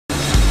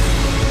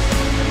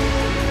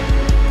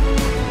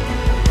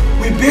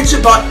bitch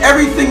about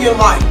everything in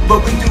life,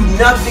 but we do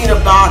nothing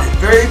about it.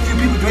 Very few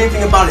people do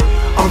anything about it.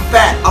 I'm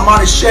fat, I'm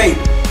out of shape,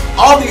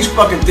 all these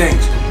fucking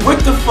things.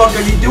 What the fuck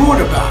are you doing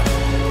about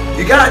it?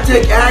 You gotta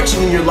take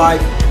action in your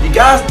life. You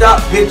gotta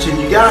stop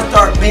bitching. You gotta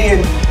start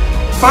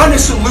find a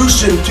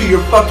solution to your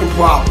fucking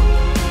problem.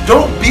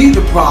 Don't be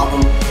the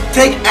problem.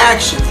 Take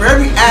action. For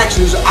every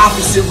action, there's an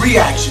opposite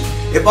reaction.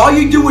 If all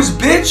you do is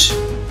bitch,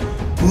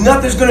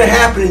 nothing's gonna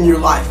happen in your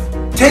life.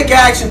 Take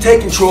action,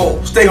 take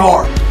control, stay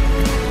hard.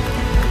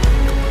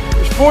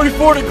 It's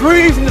 44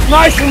 degrees and it's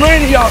nice and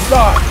rainy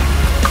outside.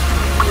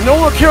 And no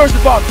one cares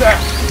about that.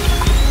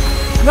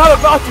 It's not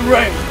about the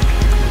rain.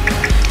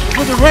 It's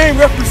what the rain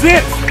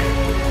represents.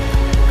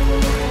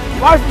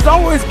 Life is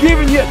always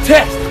giving you a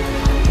test.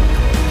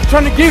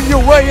 Trying to give you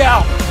a way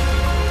out.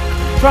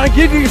 Trying to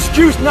give you an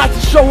excuse not to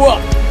show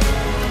up.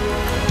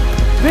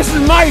 This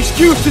is my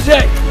excuse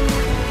today.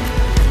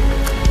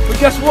 But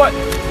guess what?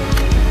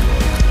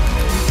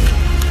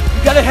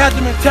 You gotta have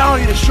the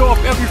mentality to show up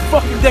every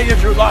fucking day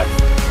of your life.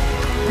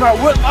 No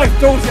matter what life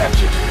throws at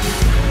you.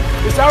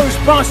 It's our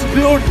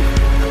responsibility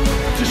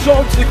to show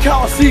up to the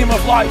Coliseum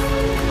of life.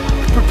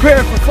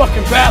 Prepared for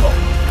fucking battle.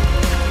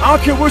 I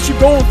don't care what you're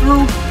going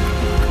through,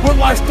 what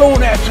life's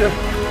throwing at you.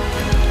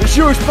 It's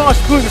your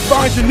responsibility to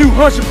find your new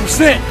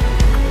 100%.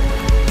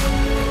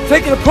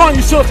 Take it upon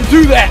yourself to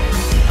do that.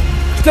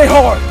 Stay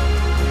hard.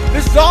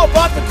 This is all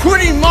about the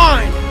quitting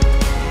mind.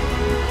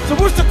 So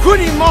what's the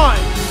quitting mind?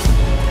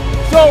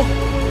 So,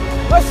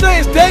 let's say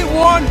it's day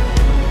one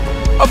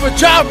of a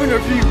job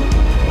interview.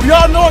 We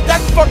all know what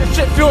that fucking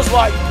shit feels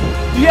like.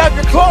 You have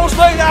your clothes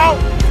laid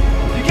out.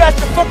 You got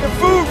your fucking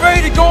food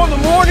ready to go in the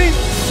morning.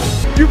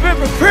 You've been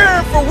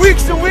preparing for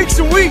weeks and weeks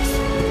and weeks.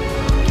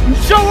 You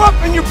show up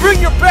and you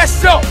bring your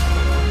best self.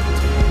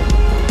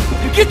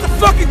 You get the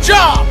fucking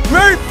job.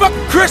 Merry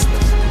fucking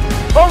Christmas.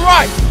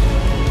 Alright.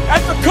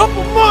 After a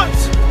couple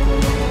months,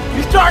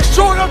 you start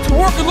showing up to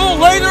work a little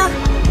later.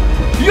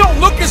 You don't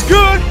look as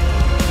good.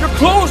 Your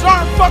clothes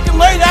aren't fucking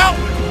laid out.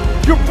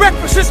 Your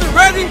breakfast isn't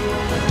ready.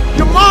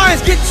 Your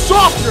mind's getting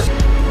softer.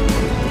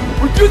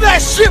 We do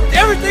that shit with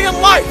everything in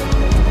life.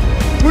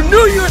 When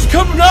New Year's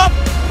coming up,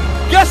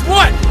 guess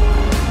what?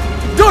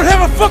 Don't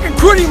have a fucking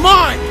quitting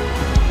mind.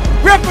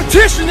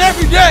 Repetition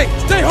every day.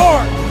 Stay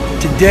hard.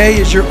 Today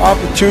is your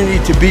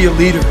opportunity to be a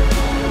leader.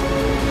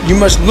 You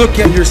must look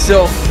at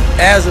yourself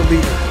as a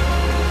leader.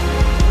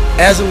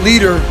 As a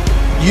leader,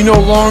 you no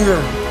longer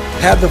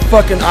have the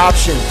fucking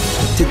option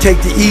to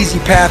take the easy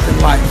path in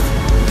life.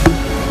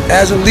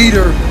 As a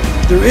leader,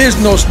 there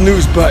is no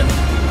snooze button.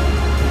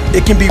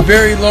 It can be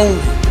very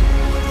lonely.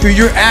 Through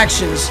your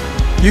actions,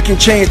 you can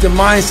change the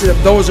mindset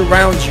of those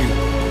around you.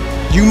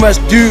 You must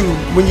do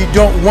when you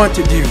don't want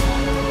to do.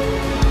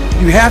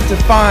 You have to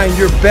find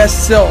your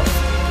best self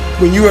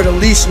when you are the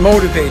least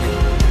motivated.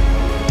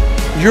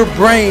 Your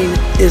brain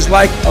is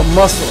like a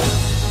muscle.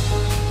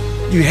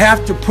 You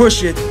have to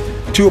push it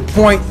to a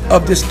point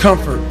of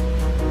discomfort.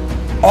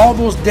 All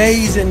those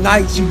days and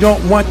nights you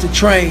don't want to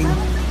train,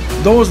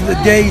 those are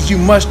the days you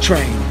must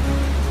train.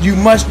 You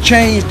must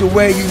change the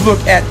way you look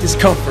at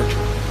discomfort.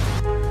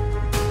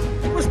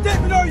 What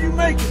statement are you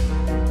making?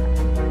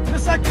 The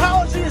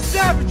psychology of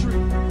savagery.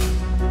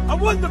 I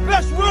wasn't the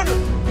best runner,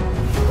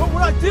 but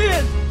what I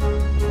did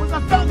was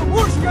I found the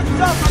worst records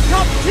out of my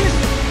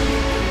competition.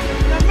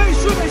 And I made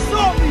sure they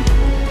saw me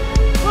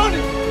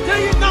running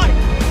day and night.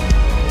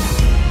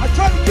 I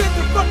tried to get in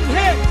their fucking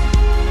heads.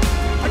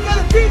 I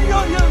got a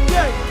video the other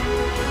day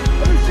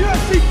of this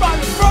UFC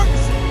fighter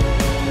Ferguson.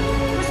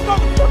 This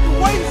motherfucker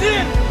weighs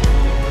in,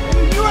 and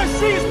the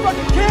UFC is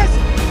fucking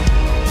canceled.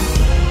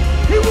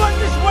 He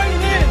wasn't just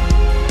weighing in.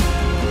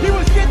 He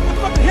was getting the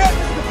fucking head of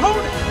his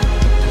opponent.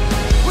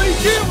 What he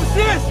did was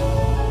this.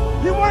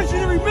 He wants you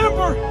to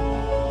remember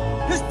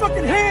his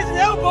fucking hands and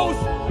elbows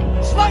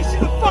slice you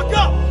the fuck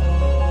up.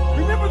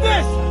 Remember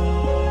this.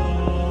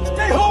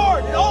 Stay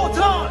hard at all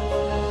times.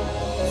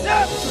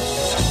 Savage.